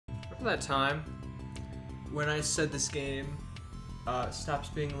That time when I said this game stops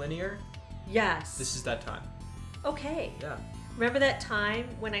being linear. Yes. This is that time. Okay. Yeah. Remember that time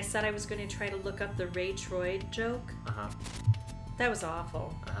when I said I was going to try to look up the Ray Troy joke? Uh-huh. That was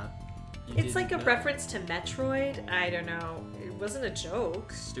awful. Uh-huh. It's like a reference to Metroid. I don't know. It wasn't a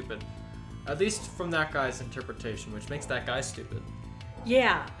joke. Stupid. At least from that guy's interpretation, which makes that guy stupid.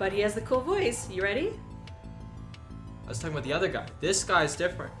 Yeah, but he has the cool voice. You ready? I was talking about the other guy. This guy's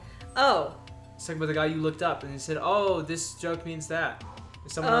different. Oh. I was talking about the guy you looked up and he said, oh, this joke means that.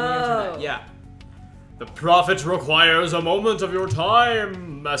 Someone on the internet. Yeah. The prophet requires a moment of your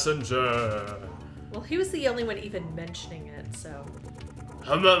time, messenger. Well, he was the only one even mentioning it, so...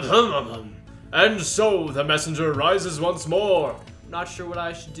 And so the messenger rises once more. Not sure what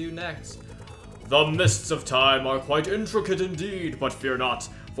I should do next. The mists of time are quite intricate indeed, but fear not,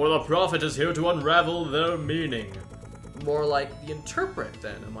 for the prophet is here to unravel their meaning. More like the interpret,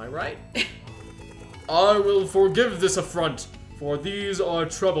 then, am I right? I will forgive this affront, for these are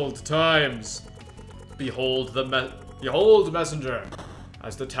troubled times. Behold, behold, messenger,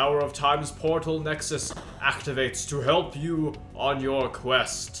 as the Tower of Time's portal nexus activates to help you on your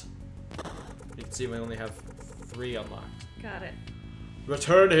quest. You can see we only have 3 unlocked. Got it.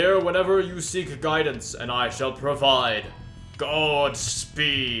 Return here whenever you seek guidance, and I shall provide.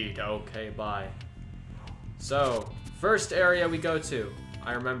 Godspeed. Okay, bye. So, first area we go to.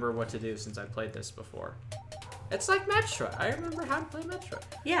 I remember what to do since I played this before. It's like Metroid. I remember how to play Metroid.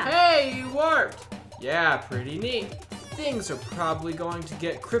 Yeah. Hey, you warped. Yeah, pretty neat. Things are probably going to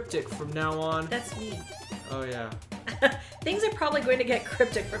get cryptic from now on. That's me. Oh, yeah. Things are probably going to get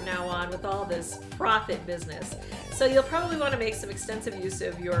cryptic from now on with all this profit business. So you'll probably want to make some extensive use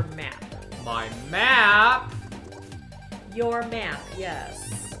of your map. My map? Your map,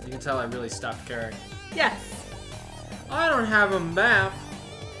 yes. You can tell I really stopped caring. Yes. I don't have a map.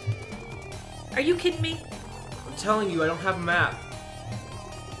 Are you kidding me? I'm telling you, I don't have a map.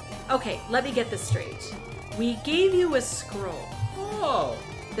 Okay, let me get this straight. We gave you a scroll. Oh.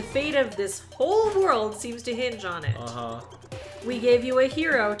 The fate of this whole world seems to hinge on it. Uh-huh. We gave you a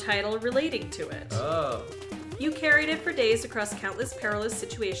hero title relating to it. Oh. You carried it for days across countless perilous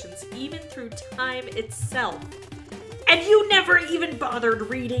situations, even through time itself. And you never even bothered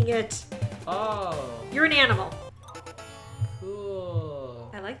reading it. Oh. You're an animal. Cool.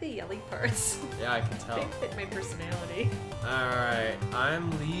 I like the yelly parts. Yeah, I can tell. They fit my personality. Alright, I'm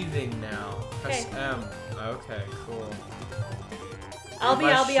leaving now. Press Okay. M. Okay, cool. I'll be.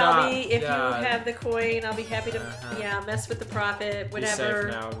 If Yeah. you have the coin, I'll be happy to, mess with the profit, Be whatever.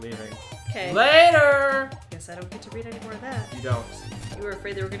 safe now, I'm leaving. Okay. Later! Guess I don't get to read any more of that. You don't. You were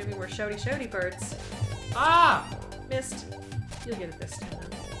afraid there were going to be more shouty parts. Ah! Missed. You'll get it this time.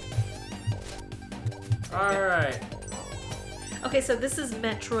 Alright. Okay, so this is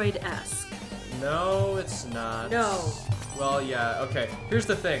Metroid-esque. No, it's not. No. Well, yeah, okay. Here's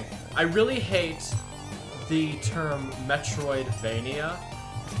the thing. I really hate the term Metroidvania.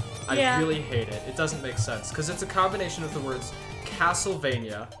 Yeah. I really hate it. It doesn't make sense, because it's a combination of the words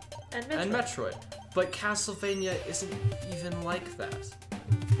Castlevania and Metroid. But Castlevania isn't even like that.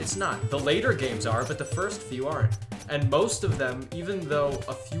 It's not. The later games are, but the first few aren't. And most of them, even though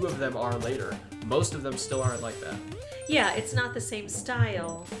a few of them are later, most of them still aren't like that. Yeah, it's not the same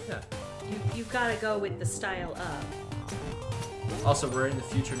style. Yeah. You've got to go with the style of. Also, we're in the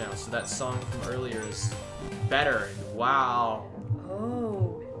future now, so that song from earlier is better. And wow.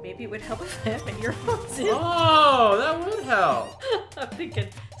 Oh, maybe it would help if I had my earphones in. Oh, that would help. I'm thinking,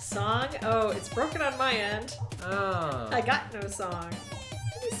 song? Oh, it's broken on my end. Oh. I got no song.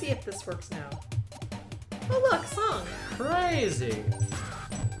 Let me see if this works now. Oh, look, song. Crazy.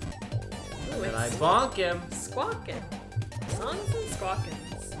 Ooh, And I it's bonk him. squawking. Songs and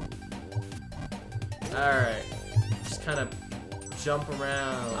squawkings. Alright. Just kind of jump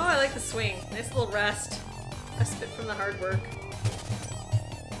around. Oh, I like the swing. Nice little rest. Respite from the hard work.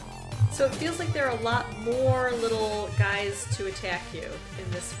 So it feels like there are a lot more little guys to attack you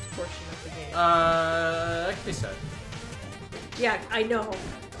in this portion of the game. That can be said. Yeah, I know.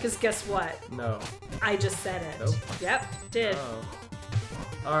 Because guess what? No. I just said it. Nope. Yep, did. Oh.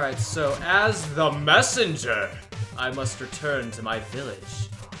 Alright, so as the messenger, I must return to my village.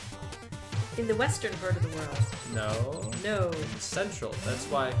 In the western part of the world. No. No. Central. That's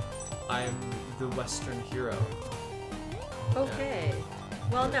why I'm the Western hero. Okay.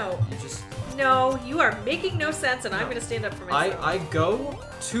 Well, no. You just... No, you are making no sense, and I'm going to stand up for myself. I go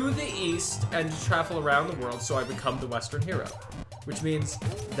to the east and travel around the world, so I become the Western hero. Which means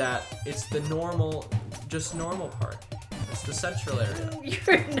that it's the normal, just normal part. It's the central area.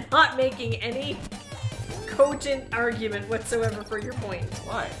 You're not making any cogent argument whatsoever for your point.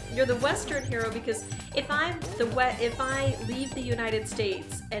 Why? You're the Western hero because if I leave the United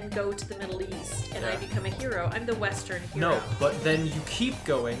States and go to the Middle East and I become a hero, I'm the Western hero. No, but then you keep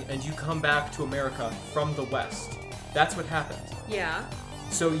going and you come back to America from the West. That's what happened. Yeah.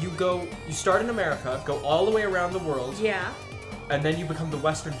 So you start in America, go all the way around the world. Yeah. And then you become the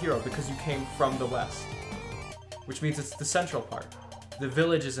Western hero because you came from the West. Which means it's the central part. The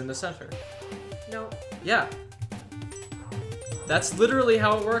village is in the center. No. Yeah. That's literally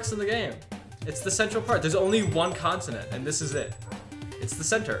how it works in the game. It's the central part. There's only one continent, and this is it. It's the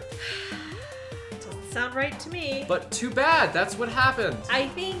center. Doesn't sound right to me. But too bad, that's what happened. I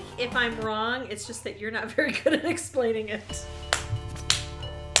think if I'm wrong, it's just that you're not very good at explaining it.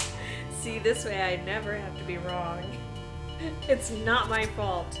 See, this way I never have to be wrong. It's not my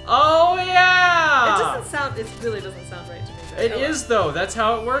fault. Oh, yeah! It really doesn't sound right to me. It is, though. That's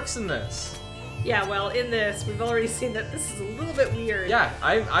how it works in this. Yeah, well, in this, we've already seen that this is a little bit weird. Yeah,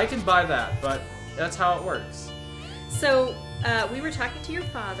 I can buy that, but that's how it works. So, we were talking to your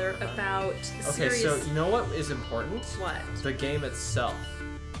father about the series... Okay, so you know what is important? What? The game itself.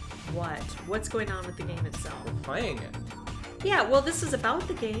 What? What's going on with the game itself? We're playing it. Yeah, well, this is about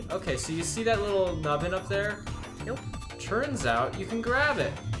the game. Okay, so you see that little nubbin up there? Nope. Turns out you can grab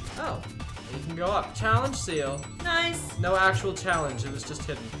it. Oh. You can go up. Challenge seal. Nice. No actual challenge, it was just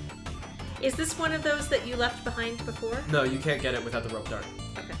hidden. Is this one of those that you left behind before? No, you can't get it without the rope dart.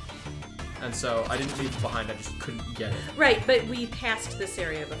 Okay. And so I didn't leave it behind, I just couldn't get it. Right, but we passed this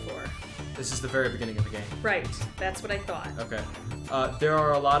area before. This is the very beginning of the game. Right, that's what I thought. Okay. There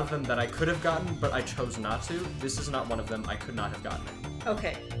are a lot of them that I could have gotten, but I chose not to. This is not one of them. I could not have gotten it.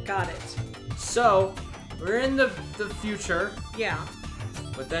 Okay, got it. So, we're in the future. Yeah.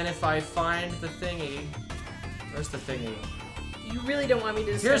 But then if I find the thingy... Where's the thingy? You really don't want me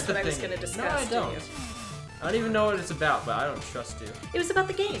to discuss what I was going to discuss, No, I don't. do you? I don't even know what it's about, but I don't trust you. It was about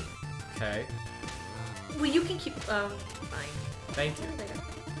the game. Okay. Well, you can keep... fine. Thank you. Later.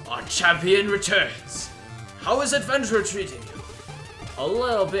 Our champion returns. How is adventure treating you? A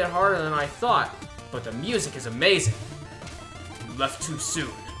little bit harder than I thought, but the music is amazing. You left too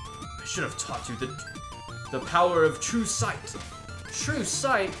soon. I should have taught you the power of true sight. True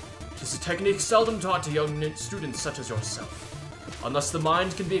sight is a technique seldom taught to young students such as yourself. Unless the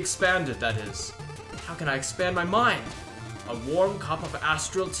mind can be expanded, that is. How can I expand my mind? A warm cup of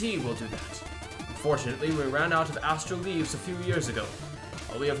astral tea will do that. Unfortunately, we ran out of astral leaves a few years ago.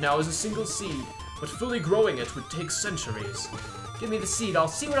 All we have now is a single seed, but fully growing it would take centuries. Give me the seed, I'll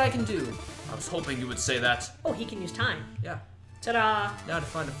see what I can do. I was hoping you would say that. Oh, he can use time. Yeah. Ta-da! Now to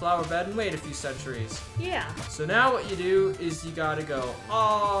find a flower bed and wait a few centuries. Yeah. So now what you do is you gotta go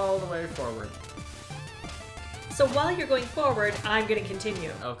all the way forward. So while you're going forward, I'm going to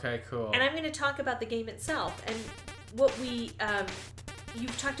continue. Okay, cool. And I'm going to talk about the game itself. And what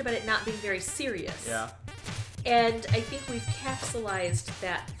you've talked about it not being very serious. Yeah. And I think we've capsulized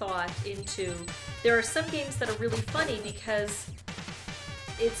that thought into, there are some games that are really funny because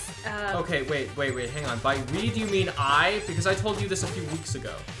it's... Okay, wait, hang on. By we, do you mean I? Because I told you this a few weeks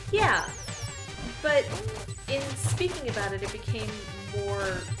ago. Yeah. But in speaking about it, it became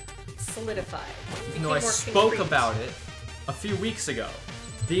more solidified. No, I spoke about it a few weeks ago.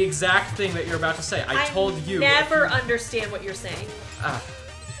 The exact thing that you're about to say. I told you. Never understand what you're saying. Ah.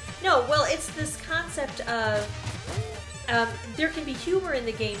 No, well, it's this concept of there can be humor in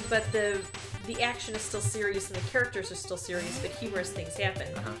the game, but the action is still serious and the characters are still serious, but humorous things happen.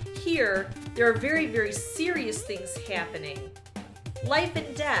 Here, there are very, very serious things happening. Life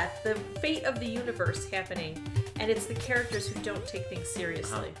and death, the fate of the universe happening, and it's the characters who don't take things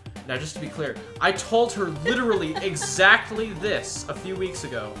seriously. Now, just to be clear, I told her literally exactly this a few weeks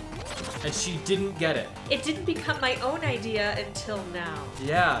ago, and she didn't get it. It didn't become my own idea until now.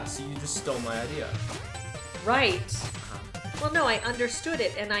 Yeah, so you just stole my idea. Right. Well, no, I understood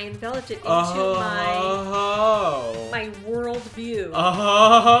it, and I enveloped it into my worldview.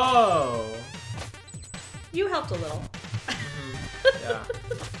 Oh. You helped a little. Yeah.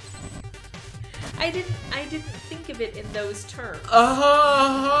 I didn't think of it in those terms.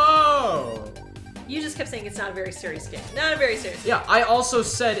 Oh! You just kept saying it's not a very serious game. Not a very serious game. Yeah, I also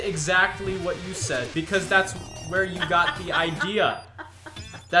said exactly what you said because that's where you got the idea.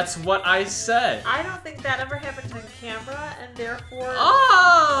 That's what I said. I don't think that ever happened on camera, and therefore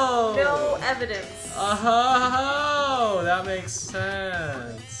no evidence. Oh, that makes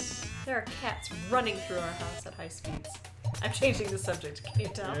sense. There are cats running through our house at high speeds. I'm changing the subject, can you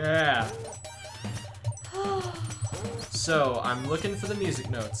tell? Yeah. So, I'm looking for the music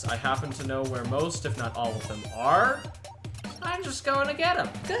notes. I happen to know where most, if not all of them are. I'm just going to get them.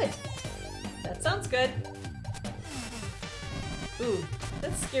 Good. That sounds good. Ooh,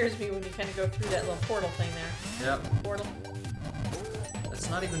 that scares me when you kind of go through that little portal thing there. Yep. Portal. That's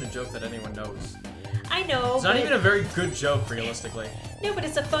not even a joke that anyone knows. I know. It's not even a very good joke, realistically. No, but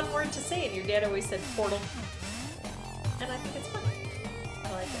it's a fun word to say, and your dad always said portal. And I think it's fun.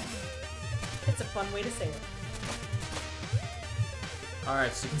 I like it. It's a fun way to say it.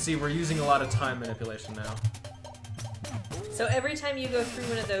 Alright, so you can see we're using a lot of time manipulation now. So every time you go through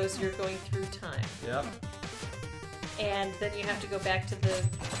one of those, you're going through time. Yep. And then you have to go back to the...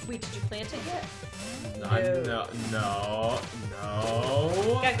 Wait, did you plant it yet? No.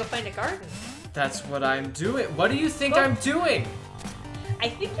 You gotta go find a garden. That's what I'm doing. What do you think I'm doing? I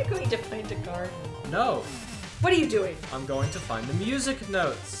think you're going to find a garden. No. What are you doing? I'm going to find the music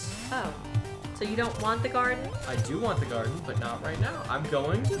notes. Oh. So you don't want the garden? I do want the garden, but not right now. I'm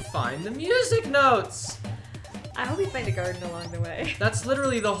going to find the music notes. I hope you find a garden along the way. That's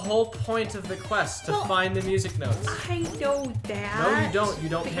literally the whole point of the quest, to find the music notes. I know that. No, you don't. You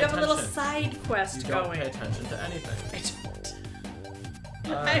don't but pay you have attention. a little side quest You don't going. pay attention to anything.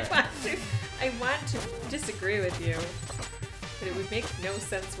 I don't. I want to disagree with you, but it would make no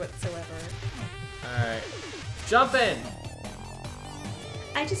sense whatsoever. Alright. Jump in!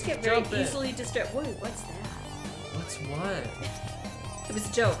 I just get very Jump in. easily distracted. Wait, what's that? What's what? It was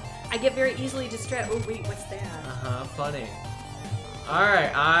a joke. I get very easily distracted. Oh, wait, what's that? Uh-huh, funny.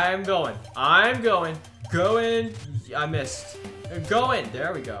 Alright, I'm going. I'm going. Going. I missed. Going.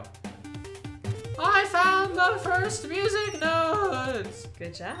 There we go. I found the first music notes!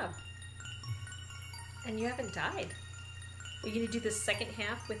 Good job. And you haven't died. Are you gonna do the second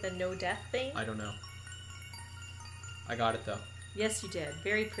half with a no death thing? I don't know. I got it though. Yes, you did.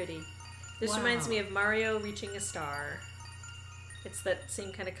 Very pretty. This Wow. reminds me of Mario reaching a star. It's that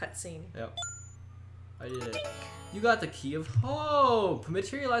same kind of cutscene. Yep. I did it. You got the key of hope!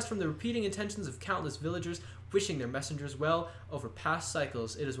 Materialized from the repeating intentions of countless villagers wishing their messengers well over past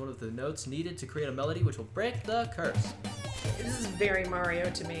cycles. It is one of the notes needed to create a melody which will break the curse. This is very Mario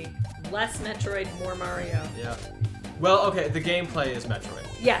to me. Less Metroid, more Mario. Yeah. Well, okay, the gameplay is Metroid.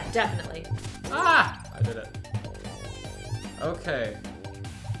 Yeah, definitely. Ah! I did it. Okay.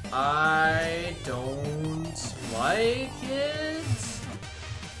 I don't like it.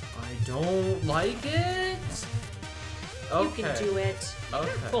 I don't like it. Okay. You can do it. You Okay.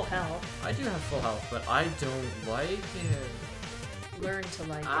 have full health. I do have full health, but I don't like it. Learn to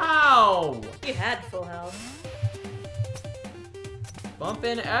like it. Ow! You had full health.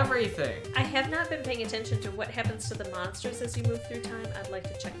 Bumping everything. I have not been paying attention to what happens to the monsters as you move through time. I'd like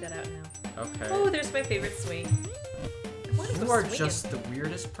to check that out now. Okay. Oh, there's my favorite swing. I wanna You go are swinging. just the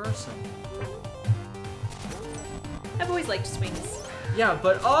weirdest person. I've always liked swings. Yeah,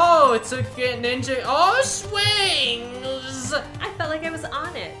 but oh, it's a ninja. Oh, swings! I felt like I was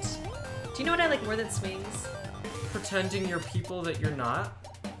on it. Do you know what I like more than swings? Pretending you're people that you're not.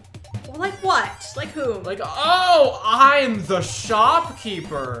 Well, like what? Like whom? Like, oh, I'm the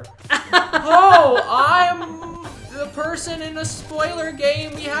shopkeeper. Oh, I'm the person in a spoiler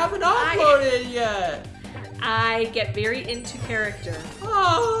game we haven't uploaded yet. I get very into character.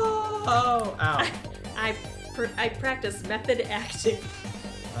 Oh, ow. I practice method acting.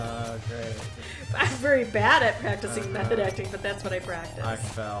 Great. I'm very bad at practicing method acting, but that's what I practice. I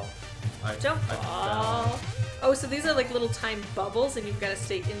fell. I Don't fall. fell. Oh, so these are like little time bubbles, and you've got to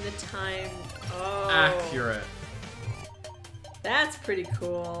stay in the time. Oh. Accurate. That's pretty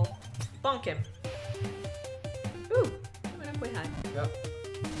cool. Bonk him. Ooh, I went up way high. Yep.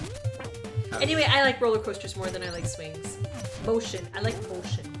 Anyway, I like roller coasters more than I like swings. Motion. I like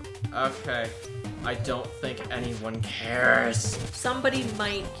motion. Okay. I don't think anyone cares. Somebody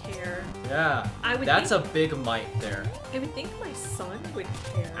might care. Yeah. I would That's think- a big might there. I would think my son would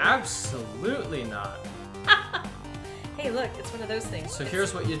care. Absolutely not. Hey, look, it's one of those things. So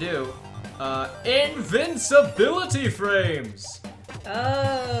here's what you do. Invincibility frames!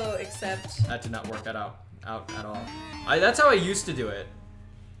 Oh, except... That did not work out at all. That's how I used to do it.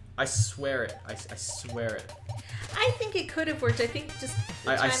 I swear it. I swear it. I think it could have worked. I think just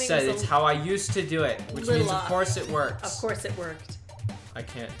the I timing said was it's a how I used to do it, which little means of off. course it works. Of course it worked. I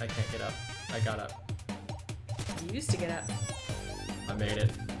can't get up. I got up. You used to get up. I made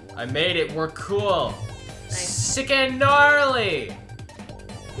it. I made it. We're cool. Nice. Sick and gnarly.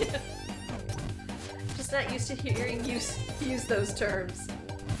 Just not used to hearing you use those terms.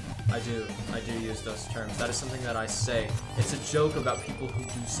 I do use those terms. That is something that I say. It's a joke about people who do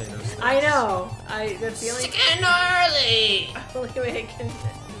say those things. I know. That's the only, Sick and gnarly. only way I can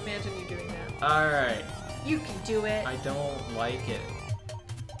imagine you doing that. Alright. You can do it. I don't like it.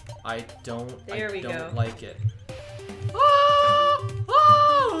 I don't go. like it.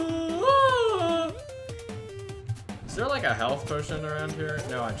 Is there like a health potion around here?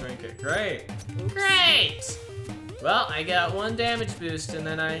 No, I drank it. Great. Oops. Great! Well, I got 1 damage boost and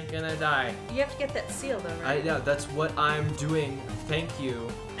then I'm gonna die. You have to get that seal though, right? Yeah, that's what I'm doing. Thank you.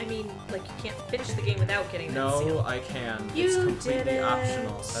 I mean, like, you can't finish the game without getting that seal. No, I can. You it's completely did it.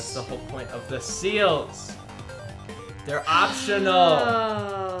 optional. That's the whole point of the seals. They're optional.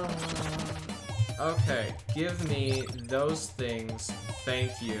 Oh. Okay, give me those things.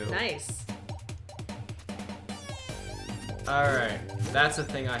 Thank you. Nice. Alright, that's a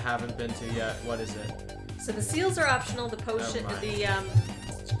thing I haven't been to yet. What is it? So the seals are optional, the potion, Never mind.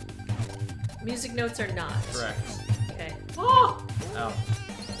 the music notes are not. Correct. Okay. Oh! Ow.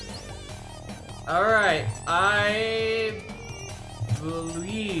 Alright, I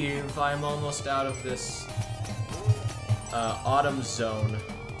believe I'm almost out of this Autumn Zone.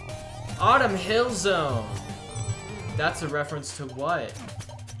 Autumn Hill Zone! That's a reference to what?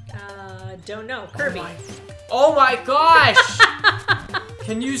 Don't know. Kirby. Oh my gosh!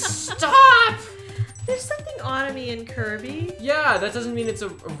 Can you stop? There's something autumny in Kirby. Yeah, that doesn't mean it's a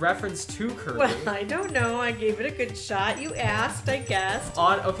reference to Kirby. Well, I don't know. I gave it a good shot. You asked, I guessed.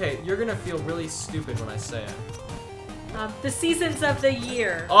 Okay, you're gonna feel really stupid when I say it. The seasons of the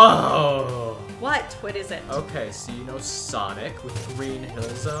year. Oh! What? What is it? Okay, so you know Sonic with Green Hill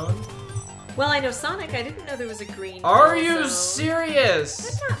Zone? Well, I know Sonic. I didn't know there was a green. Are Hill you Zone. serious?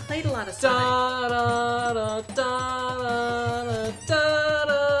 I've not played a lot of Sonic.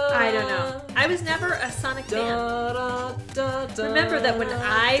 I don't know. I was never a Sonic fan. Remember that when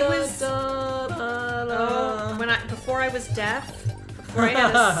I was before I was deaf, before I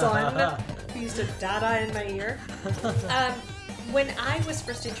had a son who used to dada in my ear. When I was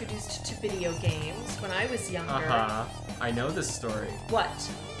first introduced to video games, when I was younger. I know this story. What?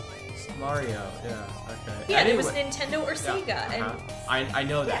 Mario, yeah, okay. Yeah, anyway, it was Nintendo or Sega. Yeah, And I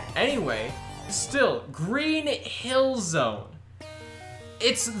know that. Anyway, still, Green Hill Zone.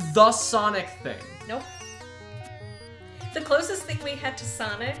 It's the Sonic thing. Nope. The closest thing we had to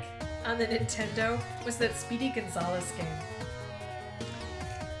Sonic on the Nintendo was that Speedy Gonzales game.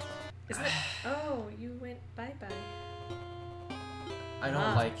 Isn't it? Oh, you went bye-bye. I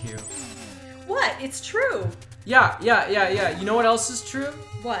don't like you. What? It's true. Yeah. You know what else is true?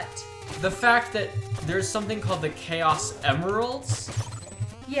 What? The fact that there's something called the Chaos Emeralds.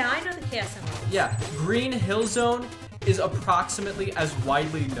 Yeah, I know the Chaos Emeralds. Yeah, Green Hill Zone is approximately as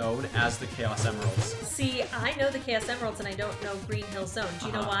widely known as the Chaos Emeralds. See, I know the Chaos Emeralds and I don't know Green Hill Zone. Do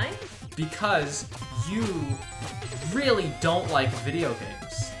you know why? Because you really don't like video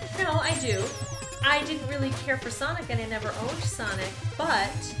games. No, I do. I didn't really care for Sonic and I never owned Sonic,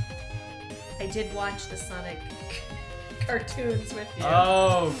 but I did watch the Sonic cartoons with you.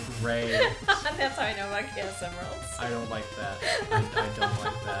 Oh, great. That's how I know about Chaos Emeralds. I don't like that. I don't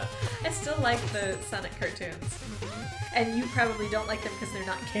like that. I still like the Sonic cartoons. And you probably don't like them because they're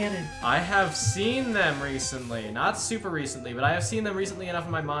not canon. I have seen them recently. Not super recently, but I have seen them recently enough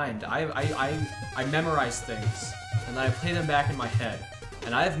in my mind. I memorize things, and then I play them back in my head.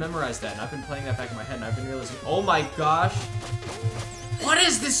 And I have memorized that, and I've been playing that back in my head, and I've been realizing, oh my gosh, what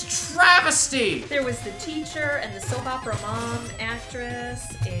is this travesty? There was the teacher and the soap opera mom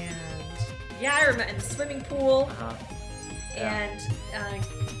actress, and yeah, I remember, and the swimming pool, and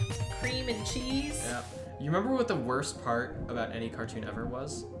cream and cheese. Yeah. You remember what the worst part about any cartoon ever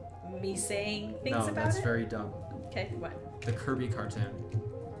was? Me saying things about it? No, that's very dumb. Okay, what? The Kirby cartoon.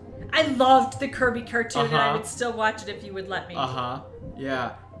 I loved the Kirby cartoon, and I would still watch it if you would let me.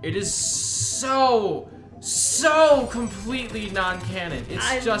 Yeah. It is so completely non-canon.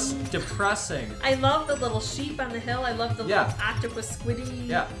 It's just depressing. I love the little sheep on the hill. I love the little octopus squiddy.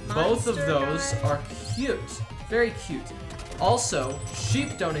 Yeah, both of those are cute. Very cute. Also,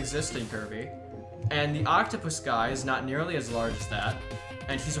 sheep don't exist in Kirby. And the octopus guy is not nearly as large as that.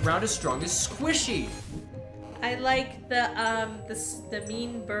 And he's around as strong as Squishy. I like the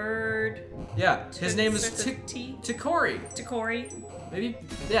mean bird. Yeah, his name is Tikori. Tikori. Maybe,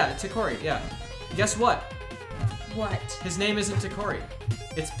 yeah, Tikori, yeah. Guess what? What? His name isn't Tikori.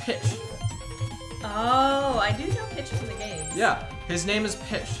 It's Pitch. Oh, I do know Pitch from the games. Yeah, his name is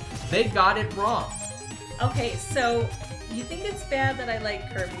Pitch. They got it wrong. Okay, so you think it's bad that I like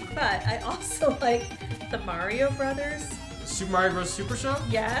Kirby, but I also like the Mario Brothers. Super Mario Bros. Super Show?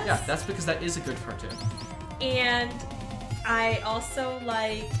 Yes. Yeah, that's because that is a good cartoon. And I also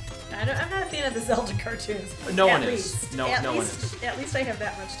like... I'm not a fan of the Zelda cartoons. No one is. No one is. At least I have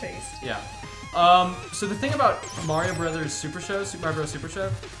that much taste. Yeah. So the thing about Mario Brothers Super Show, Super Mario Bros. Super Show,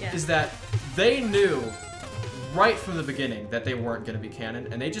 is that they knew right from the beginning that they weren't going to be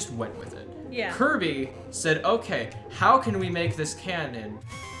canon, and they just went with it. Yeah. Kirby said, okay, how can we make this canon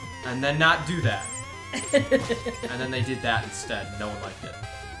and then not do that? And then they did that instead. No one liked it.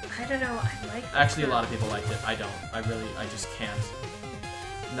 I don't know. I like it. Actually, a lot of people liked it. I don't. I just can't.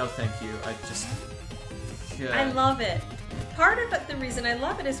 No, thank you. I just... Yeah. I love it. Part of it, the reason I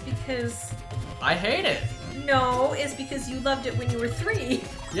love it is because... I hate it. No, is because you loved it when you were 3.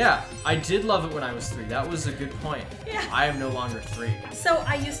 Yeah, I did love it when I was 3. That was a good point. Yeah. I am no longer 3. So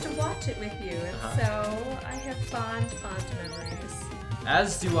I used to watch it with you, and so I have fond memories.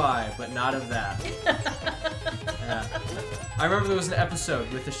 As do I, but not of that. Yeah. I remember there was an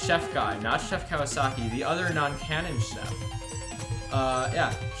episode with the chef guy, not Chef Kawasaki, the other non-canon chef.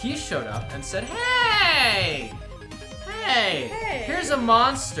 Yeah, he showed up and said, Hey, here's a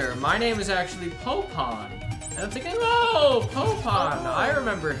monster. My name is actually Popon. And I'm thinking, oh, Popon, I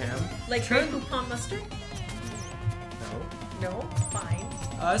remember him. Like Grey Poupon Mustard? No. No? Fine.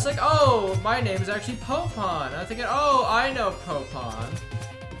 It's like, oh, my name is actually Popon. I'm thinking, oh, I know Popon.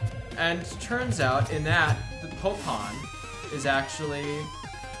 And turns out in that, the Popon is actually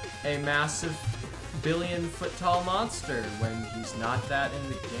a massive billion-foot-tall monster when he's not that in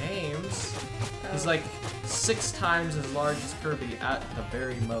the games. Oh. He's like 6 times as large as Kirby at the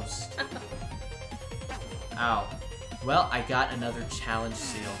very most. Ow. Well, I got another challenge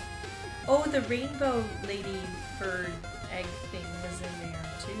seal. Oh, the rainbow lady bird egg thing was in there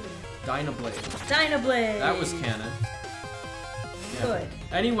too. Dynablade. Dynablade! That was canon. Yeah. Good.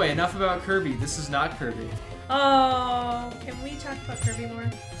 Anyway, enough about Kirby. This is not Kirby. Oh, can we talk about Kirby more?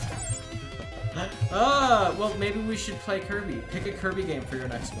 Well, maybe we should play Kirby. Pick a Kirby game for your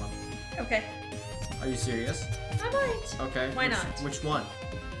next one. Okay. Are you serious? I might. Okay. Why not? Which one?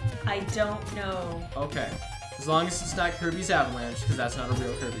 I don't know. Okay. As long as it's not Kirby's Avalanche, because that's not a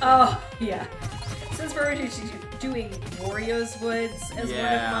real Kirby game. Oh, yeah. Since we're doing Wario's Woods as one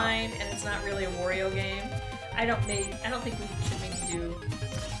of mine, and it's not really a Wario game, I don't think we should maybe do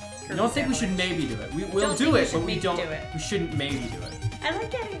Kirby's I don't think we should Avalanche. maybe do it. We'll do it, but we do it. We shouldn't maybe do it. I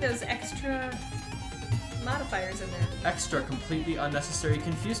like adding those extra modifiers in there. Extra, completely unnecessary,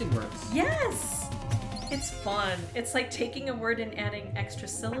 confusing words. Yes! It's fun. It's like taking a word and adding extra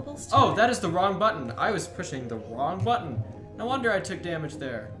syllables to it. Oh, that is the wrong button. I was pushing the wrong button. No wonder I took damage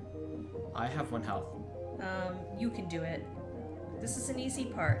there. I have 1 health. You can do it. This is an easy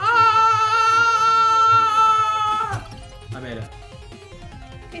part. Ah! I made it.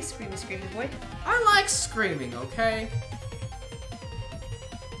 Okay, screamy boy. I like screaming, okay?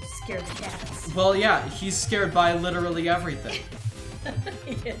 Scared the cats. Well, yeah, he's scared by literally everything.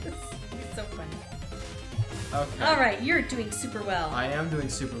 Yes. He's so funny. Okay. Alright, you're doing super well. I am doing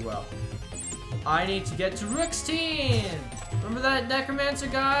super well. I need to get to Rookstein! Remember that necromancer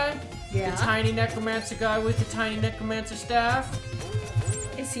guy? Yeah. The tiny necromancer guy with the tiny necromancer staff?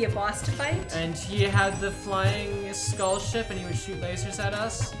 Is he a boss to fight? And he had the flying skull ship and he would shoot lasers at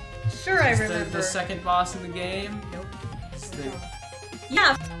us? Sure, I remember. The second boss in the game? Nope.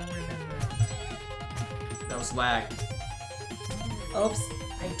 Yeah. I don't remember. That was lag. Oops.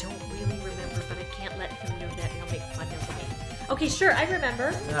 I don't really remember, but I can't let him know that and he'll make fun of me. Okay, sure, I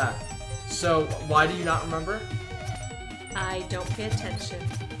remember. Yeah. So, why do you not remember? I don't pay attention.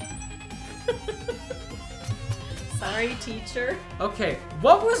 Sorry, teacher. Okay,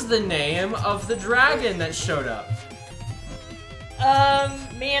 what was the name of the dragon that showed up?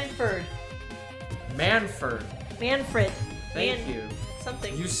 Manfred. Manfred. Manfred. Thank you.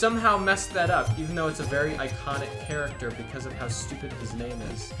 Something. You somehow messed that up, even though it's a very iconic character because of how stupid his name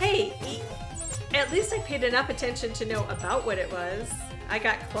is. Hey, at least I paid enough attention to know about what it was. I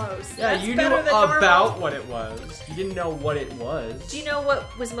got close. Yeah, That's you better knew than normal. about what it was. You didn't know what it was. Do you know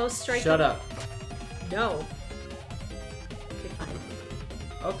what was most striking? Shut up. No. Okay, fine.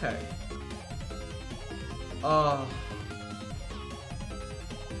 Okay.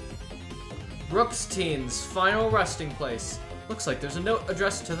 Rookstein's final resting place. Looks like there's a note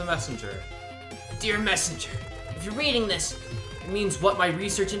addressed to the messenger. Dear messenger, if you're reading this, it means what my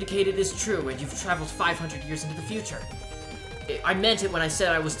research indicated is true and you've traveled 500 years into the future. I meant it when I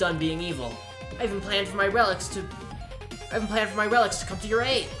said I was done being evil. I even planned for my relics to come to your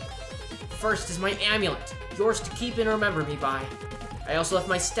aid. First is my amulet, yours to keep and remember me by. I also left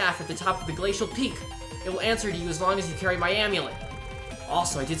my staff at the top of the glacial peak. It will answer to you as long as you carry my amulet.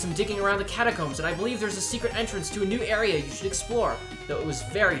 Also, I did some digging around the catacombs, and I believe there's a secret entrance to a new area you should explore, though it was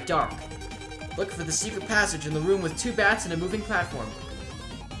very dark. Look for the secret passage in the room with 2 bats and a moving platform.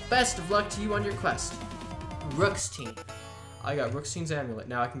 Best of luck to you on your quest. Rookstein. I got Rookstein's amulet.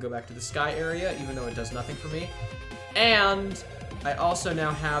 Now I can go back to the sky area, even though it does nothing for me. And I also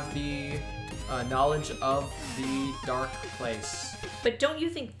now have the knowledge of the dark place. But don't you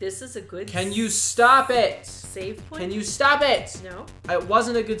think this is a good Can you stop it? save point? Can you stop it? No. It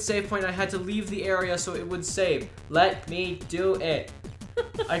wasn't a good save point. I had to leave the area so it would save. Let me do it.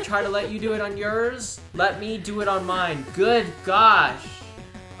 I try to let you do it on yours. Let me do it on mine. Good gosh.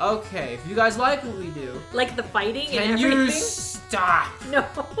 Okay, if you guys like what we do, Like the fighting can and you everything? stop? No.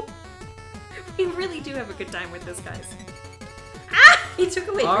 We really do have a good time with this, guys. Ah! He took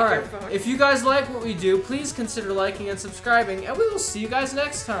away my Alright, microphone. if you guys like what we do, please consider liking and subscribing, and we will see you guys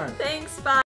next time. Thanks, bye.